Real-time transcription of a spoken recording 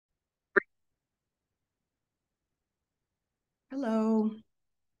Hello,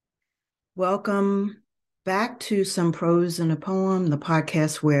 welcome back to Some Prose and a Poem, the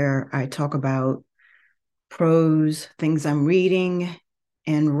podcast where I talk about prose, things I'm reading,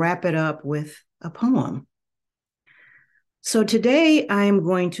 and wrap it up with a poem. So today I'm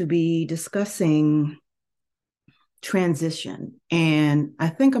going to be discussing transition, and I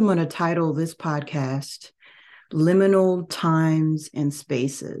think I'm going to title this podcast Liminal Times and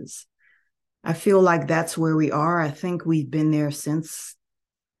Spaces. I feel like that's where we are. I think we've been there since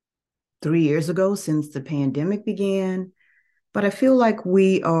 3 years ago, since the pandemic began. But I feel like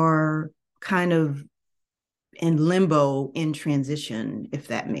we are kind of in limbo in transition, if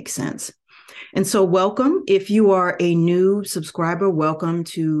that makes sense. And so, welcome. If you are a new subscriber, welcome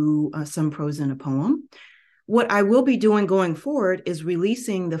to Some Prose and a Poem. What I will be doing going forward is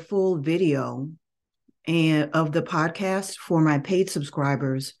releasing the full video of the podcast for my paid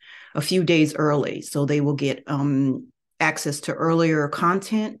subscribers a few days early. So they will get access to earlier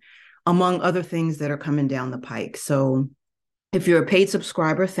content, among other things that are coming down the pike. So if you're a paid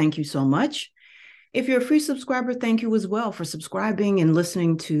subscriber, thank you so much. If you're a free subscriber, thank you as well for subscribing and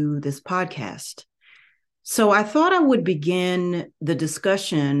listening to this podcast. So I thought I would begin the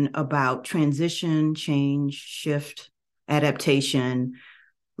discussion about transition, change, shift, adaptation,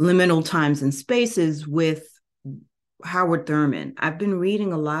 liminal times and spaces with Howard Thurman. I've been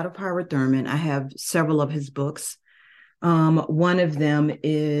reading a lot of Howard Thurman. I have several of his books. One of them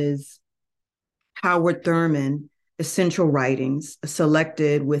is Howard Thurman, Essential Writings,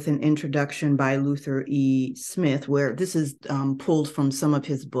 selected with an introduction by Luther E. Smith, where this is pulled from some of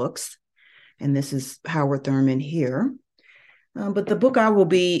his books. And this is Howard Thurman here. But the book I will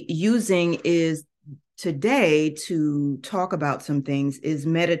be using is today to talk about some things is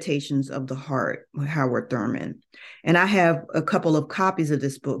Meditations of the Heart with Howard Thurman. And I have a couple of copies of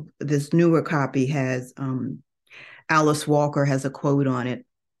this book. This newer copy has Alice Walker has a quote on it.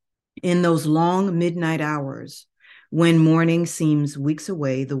 In those long midnight hours, when morning seems weeks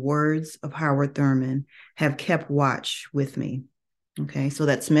away, the words of Howard Thurman have kept watch with me. Okay, so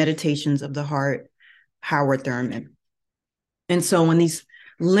that's Meditations of the Heart, Howard Thurman. And so in these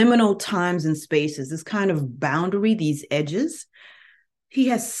liminal times and spaces, this kind of boundary, these edges, he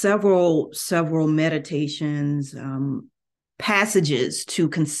has several meditations, passages to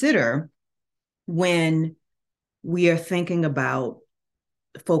consider when we are thinking about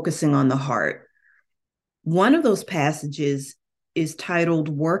focusing on the heart. One of those passages is titled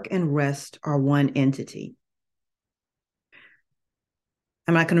Work and Rest Are One Entity.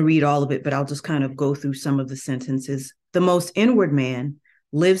 I'm not going to read all of it, but I'll just kind of go through some of the sentences. The most inward man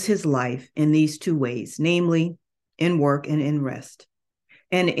lives his life in these two ways, namely in work and in rest.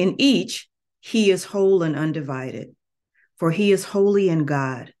 And in each, he is whole and undivided, for he is holy in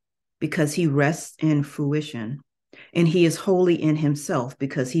God because he rests in fruition. And he is holy in himself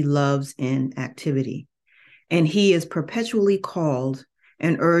because he loves in activity. And he is perpetually called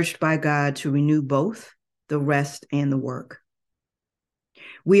and urged by God to renew both the rest and the work.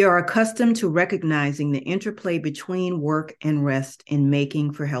 We are accustomed to recognizing the interplay between work and rest in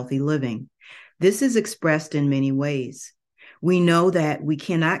making for healthy living. This is expressed in many ways. We know that we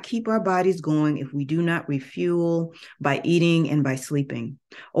cannot keep our bodies going if we do not refuel by eating and by sleeping.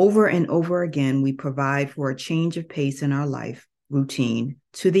 Over and over again, we provide for a change of pace in our life routine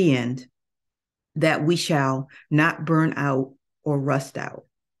to the end that we shall not burn out or rust out.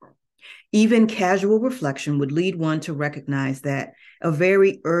 Even casual reflection would lead one to recognize that a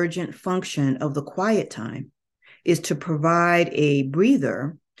very urgent function of the quiet time is to provide a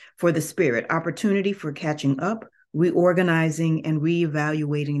breather for the spirit, opportunity for catching up, reorganizing, and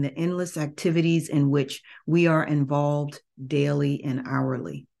reevaluating the endless activities in which we are involved daily and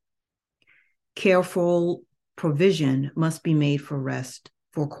hourly. Careful provision must be made for rest,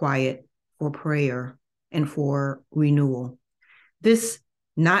 for quiet, for prayer, and for renewal. This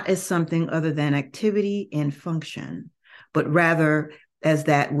not as something other than activity and function, but rather as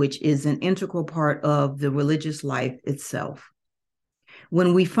that which is an integral part of the religious life itself.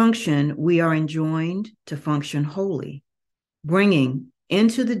 When we function, we are enjoined to function wholly, bringing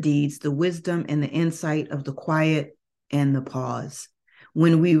into the deeds the wisdom and the insight of the quiet and the pause.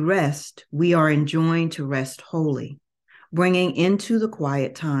 When we rest, we are enjoined to rest wholly, bringing into the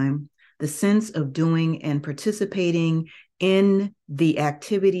quiet time the sense of doing and participating in the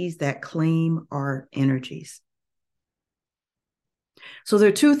activities that claim our energies. So there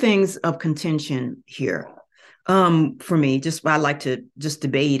are two things of contention here. For me, I like to just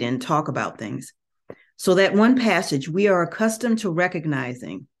debate and talk about things. So that one passage, we are accustomed to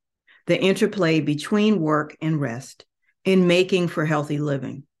recognizing the interplay between work and rest in making for healthy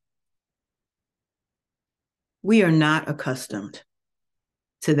living. We are not accustomed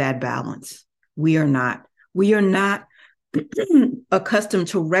to that balance. We are not. We are not accustomed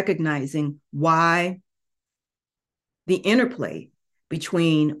to recognizing why the interplay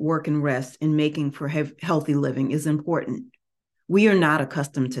between work and rest and making for healthy living is important. We are not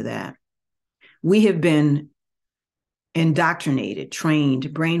accustomed to that. We have been indoctrinated, trained,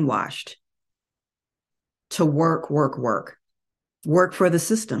 brainwashed to work for the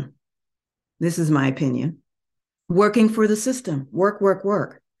system. This is my opinion. Working for the system,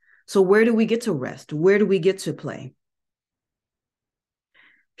 work. So where do we get to rest? Where do we get to play?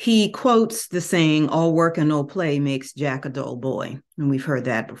 He quotes the saying, all work and no play makes Jack a dull boy. And we've heard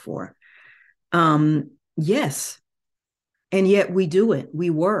that before. Yes. And yet we do it. We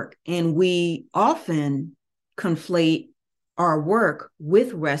work. And we often conflate our work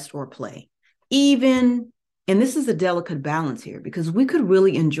with rest or play. And this is a delicate balance here, because we could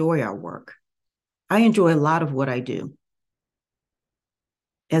really enjoy our work. I enjoy a lot of what I do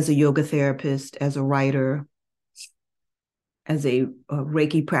as a yoga therapist, as a writer, as a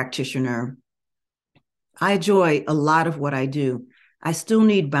Reiki practitioner. I enjoy a lot of what I do. I still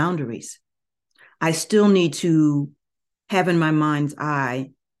need boundaries. I still need to have in my mind's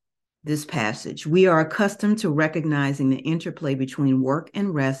eye this passage. We are accustomed to recognizing the interplay between work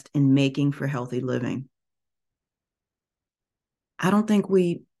and rest in making for healthy living. I don't think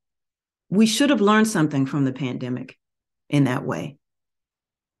we should have learned something from the pandemic in that way.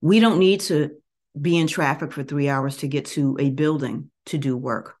 We don't need to be in traffic for 3 hours to get to a building to do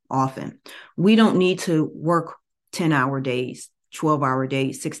work often. We don't need to work 10-hour days, 12-hour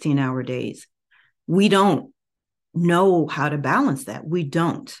days, 16-hour days. We don't know how to balance that. We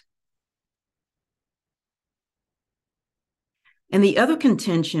don't. And the other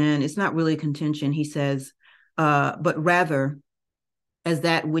contention, it's not really a contention, he says, but rather as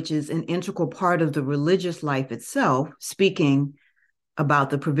that which is an integral part of the religious life itself, speaking about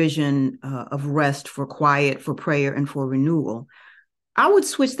the provision of rest for quiet, for prayer, and for renewal. I would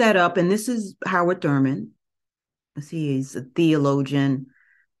switch that up, and this is Howard Thurman. He's a theologian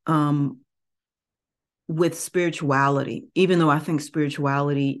with spirituality, even though I think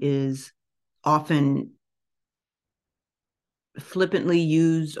spirituality is often flippantly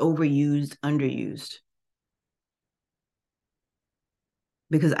used, overused, underused,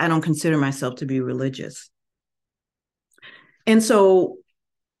 because I don't consider myself to be religious. And so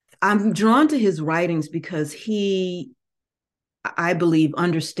I'm drawn to his writings because he, I believe,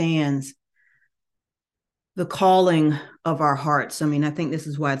 understands the calling of our hearts. I mean, I think this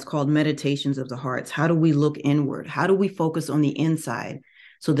is why it's called Meditations of the Hearts. How do we look inward? How do we focus on the inside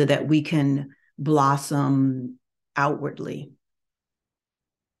so that we can blossom outwardly?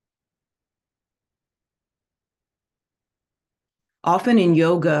 Often in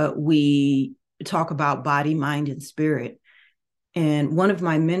yoga, we talk about body, mind, and spirit. And one of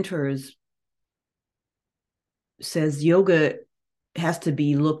my mentors says yoga has to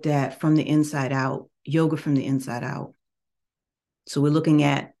be looked at from the inside out, yoga from the inside out. So we're looking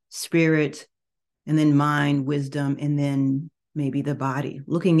at spirit and then mind, wisdom, and then maybe the body,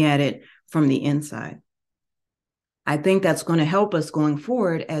 looking at it from the inside. I think that's going to help us going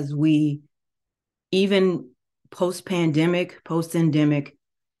forward as we, even post-pandemic, post-endemic,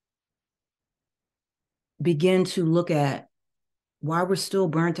 begin to look at why we're still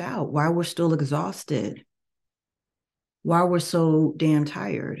burnt out, why we're still exhausted, why we're so damn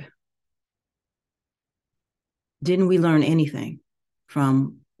tired. Didn't we learn anything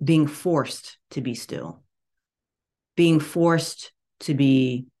from being forced to be still, being forced to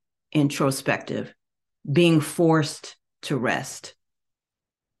be introspective, being forced to rest?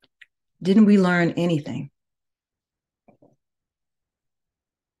 Didn't we learn anything?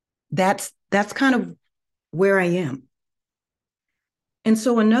 That's kind of where I am. And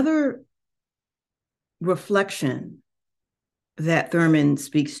so another reflection that Thurman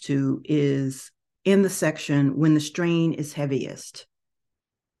speaks to is in the section, when the strain is heaviest.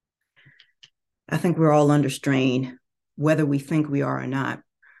 I think we're all under strain, whether we think we are or not.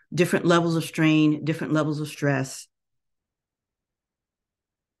 Different levels of strain, different levels of stress.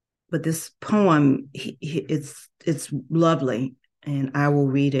 But this poem, it's lovely, and I will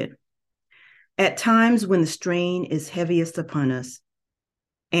read it. At times when the strain is heaviest upon us,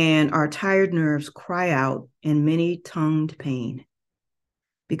 and our tired nerves cry out in many-tongued pain,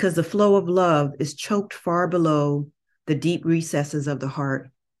 because the flow of love is choked far below the deep recesses of the heart,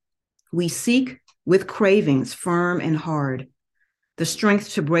 we seek with cravings firm and hard the strength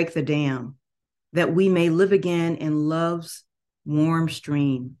to break the dam, that we may live again in love's warm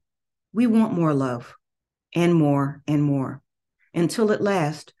stream. We want more love, and more, until at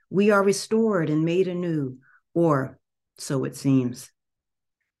last we are restored and made anew, or so it seems.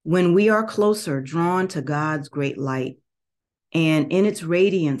 When we are closer, drawn to God's great light, and in its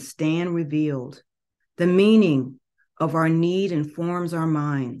radiance stand revealed, the meaning of our need informs our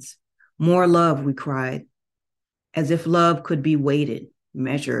minds. More love, we cried, as if love could be weighted,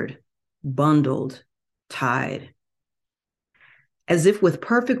 measured, bundled, tied. As if with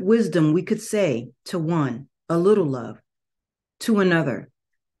perfect wisdom we could say to one, a little love, to another,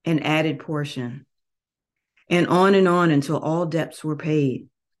 an added portion, and on until all debts were paid,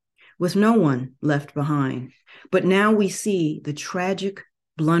 with no one left behind. But now we see the tragic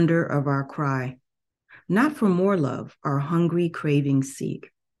blunder of our cry. Not for more love, our hungry cravings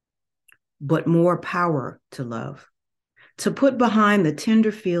seek, but more power to love, to put behind the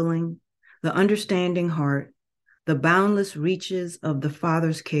tender feeling, the understanding heart, the boundless reaches of the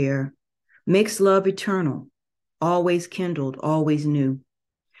Father's care, makes love eternal, always kindled, always new.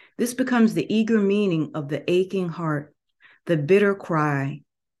 This becomes the eager meaning of the aching heart, the bitter cry,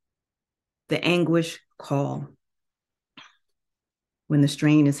 the anguish call, when the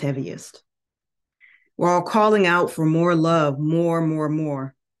strain is heaviest. We're all calling out for more love,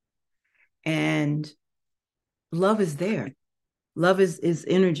 more. And love is there. Love is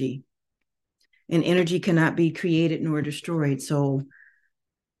energy, and energy cannot be created nor destroyed. So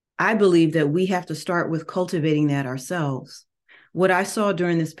I believe that we have to start with cultivating that ourselves. What I saw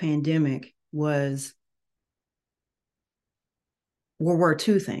during this pandemic were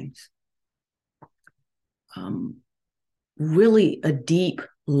two things. Really a deep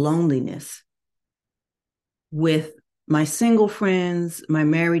loneliness with my single friends, my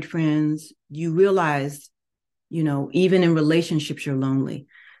married friends. You realize, even in relationships, you're lonely.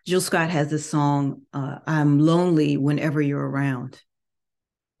 Jill Scott has this song, I'm lonely whenever you're around,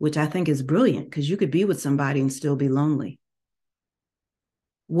 which I think is brilliant because you could be with somebody and still be lonely.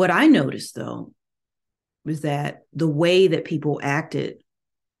 What I noticed, though, was that the way that people acted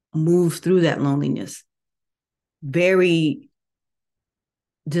moved through that loneliness, very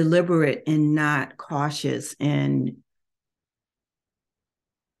deliberate and not cautious. And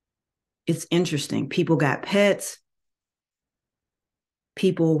it's interesting. People got pets.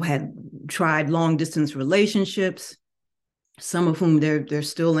 People had tried long distance relationships, some of whom they're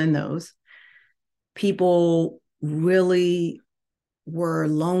still in those. People really were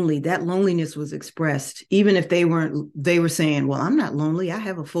lonely. That loneliness was expressed, even if they were saying, well, I'm not lonely. I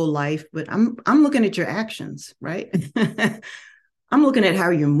have a full life, but I'm looking at your actions, right? I'm looking at how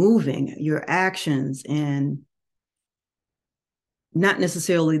you're moving, your actions, and not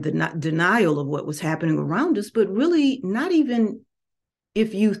necessarily the denial of what was happening around us, but really not even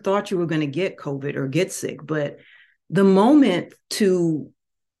if you thought you were going to get COVID or get sick, but the moment to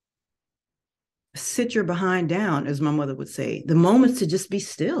sit your behind down, as my mother would say, the moments to just be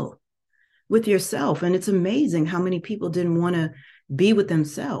still with yourself. And it's amazing how many people didn't want to be with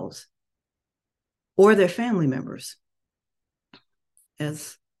themselves or their family members,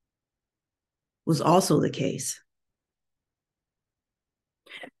 as was also the case.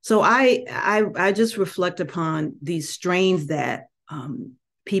 So I just reflect upon these strains that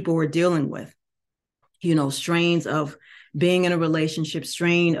people were dealing with, strains of being in a relationship,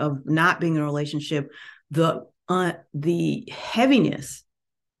 strain of not being in a relationship, the heaviness,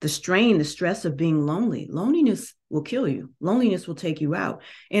 the strain, the stress of being lonely. Loneliness will kill you. Loneliness will take you out.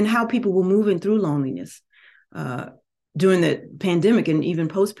 And how people were moving through loneliness during the pandemic and even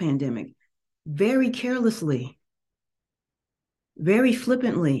post-pandemic, very carelessly, very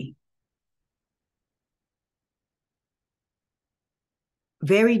flippantly,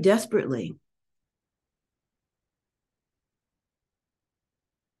 very desperately.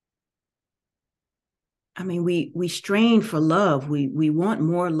 I mean, we strain for love. We want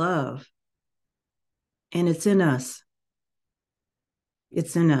more love. And it's in us.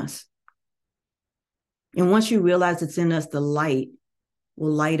 It's in us. And once you realize it's in us, the light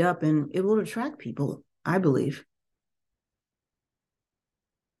will light up and it will attract people, I believe.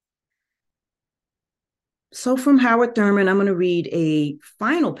 So from Howard Thurman, I'm going to read a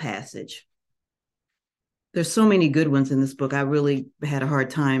final passage. There's so many good ones in this book. I really had a hard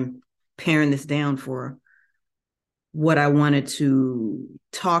time paring this down for what I wanted to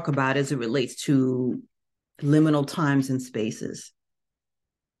talk about as it relates to liminal times and spaces.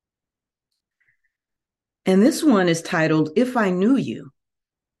 And this one is titled, If I Knew You.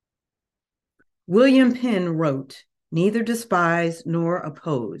 William Penn wrote, neither despise nor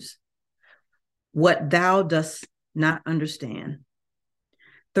oppose what thou dost not understand.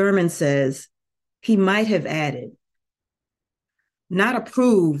 Thurman says, he might have added, not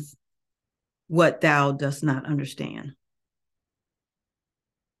approve what thou dost not understand.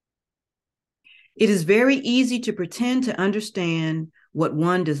 It is very easy to pretend to understand what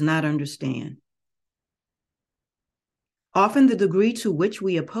one does not understand. Often the degree to which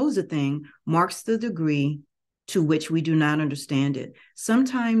we oppose a thing marks the degree to which we do not understand it.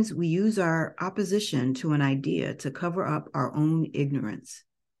 Sometimes we use our opposition to an idea to cover up our own ignorance.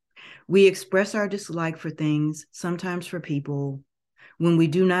 We express our dislike for things, sometimes for people, when we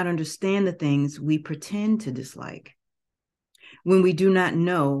do not understand the things we pretend to dislike. When we do not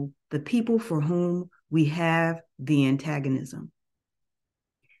know the people for whom we have the antagonism.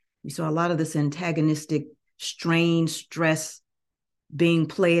 We saw a lot of this antagonistic strain, stress being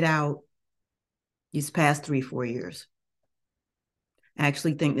played out these past 3-4 years. I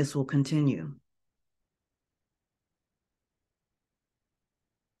actually think this will continue.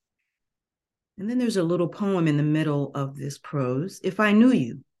 And then there's a little poem in the middle of this prose. If I knew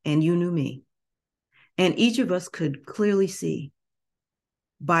you and you knew me, and each of us could clearly see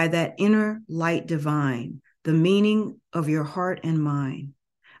by that inner light divine, the meaning of your heart and mine,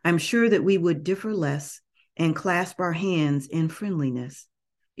 I'm sure that we would differ less and clasp our hands in friendliness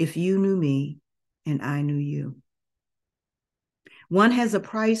if you knew me and I knew you. One has a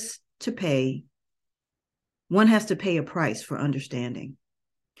price to pay. One has to pay a price for understanding.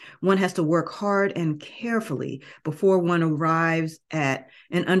 One has to work hard and carefully before one arrives at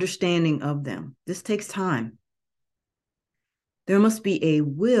an understanding of them. This takes time. There must be a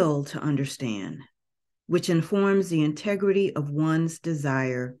will to understand, which informs the integrity of one's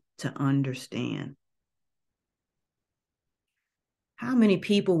desire to understand. How many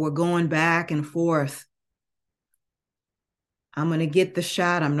people were going back and forth? I'm going to get the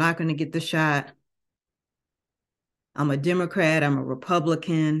shot. I'm not going to get the shot. I'm a Democrat. I'm a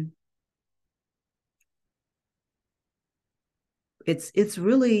Republican. It's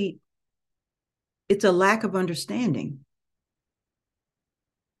a lack of understanding.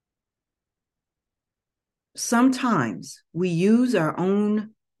 Sometimes we use our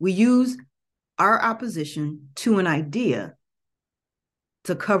opposition to an idea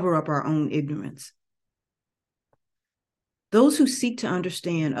to cover up our own ignorance. Those who seek to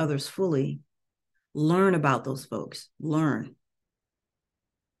understand others fully learn about those folks, learn.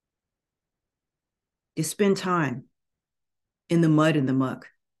 They spend time in the mud and the muck.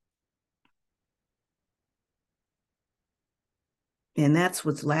 And that's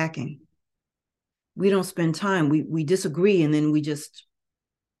what's lacking. We don't spend time. We disagree, and then we just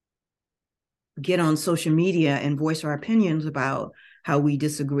get on social media and voice our opinions about how we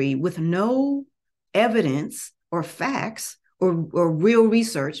disagree with no evidence or facts or real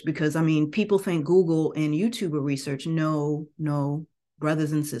research, because, I mean, people think Google and YouTube are research. No,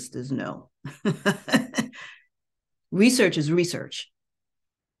 brothers and sisters, no. Research is research.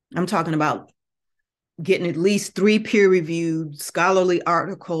 I'm talking about getting at least 3 peer-reviewed scholarly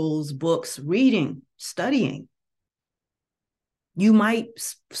articles, books, reading, studying. You might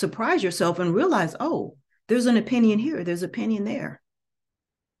surprise yourself and realize, oh, there's an opinion here, there's opinion there.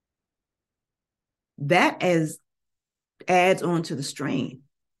 That adds on to the strain.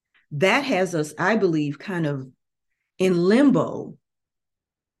 That has us, I believe, kind of in limbo,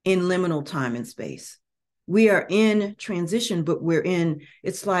 in liminal time and space. We are in transition, but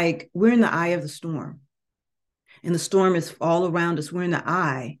it's like we're in the eye of the storm. And the storm is all around us. We're in the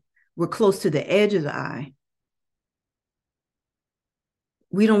eye. We're close to the edge of the eye.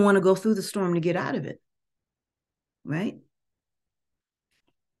 We don't want to go through the storm to get out of it, right?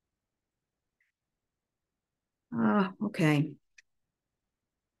 Okay.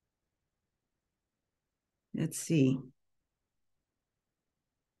 Let's see.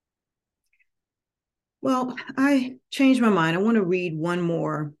 Well, I changed my mind. I want to read one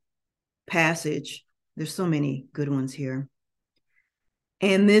more passage. There's so many good ones here.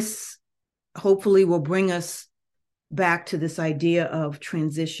 And this hopefully will bring us back to this idea of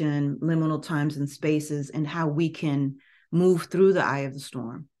transition, liminal times and spaces, and how we can move through the eye of the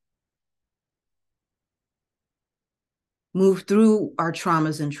storm. Move through our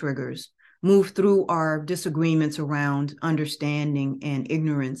traumas and triggers, move through our disagreements around understanding and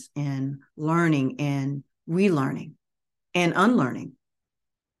ignorance and learning and relearning and unlearning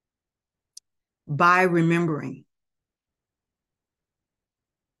by remembering.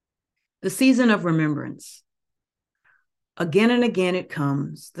 The season of remembrance. Again and again it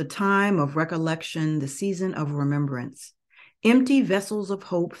comes, the time of recollection, the season of remembrance. Empty vessels of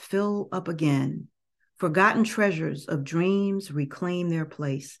hope fill up again. Forgotten treasures of dreams reclaim their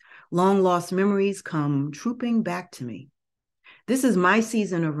place. Long lost memories come trooping back to me. This is my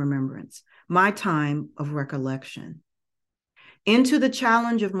season of remembrance, my time of recollection. Into the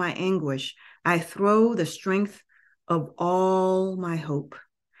challenge of my anguish, I throw the strength of all my hope.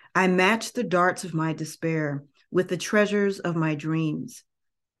 I match the darts of my despair with the treasures of my dreams.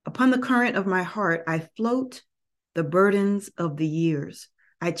 Upon the current of my heart, I float the burdens of the years.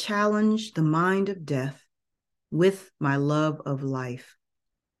 I challenge the mind of death with my love of life.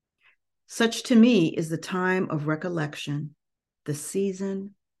 Such to me is the time of recollection, the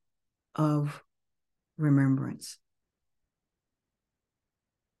season of remembrance.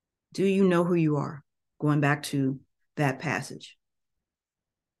 Do you know who you are? Going back to that passage.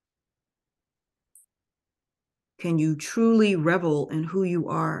 Can you truly revel in who you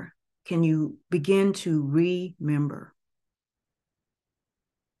are? Can you begin to remember?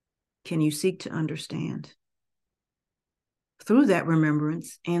 Can you seek to understand? Through that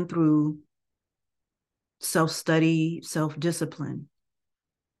remembrance and through self-study, self-discipline,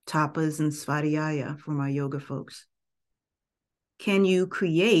 tapas and svadhyaya for my yoga folks. Can you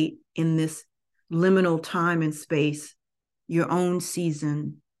create in this liminal time and space your own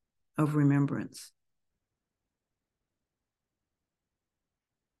season of remembrance?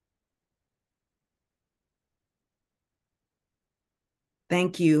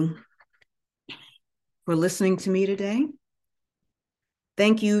 Thank you for listening to me today.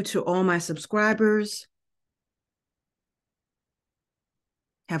 Thank you to all my subscribers.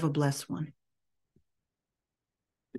 Have a blessed one.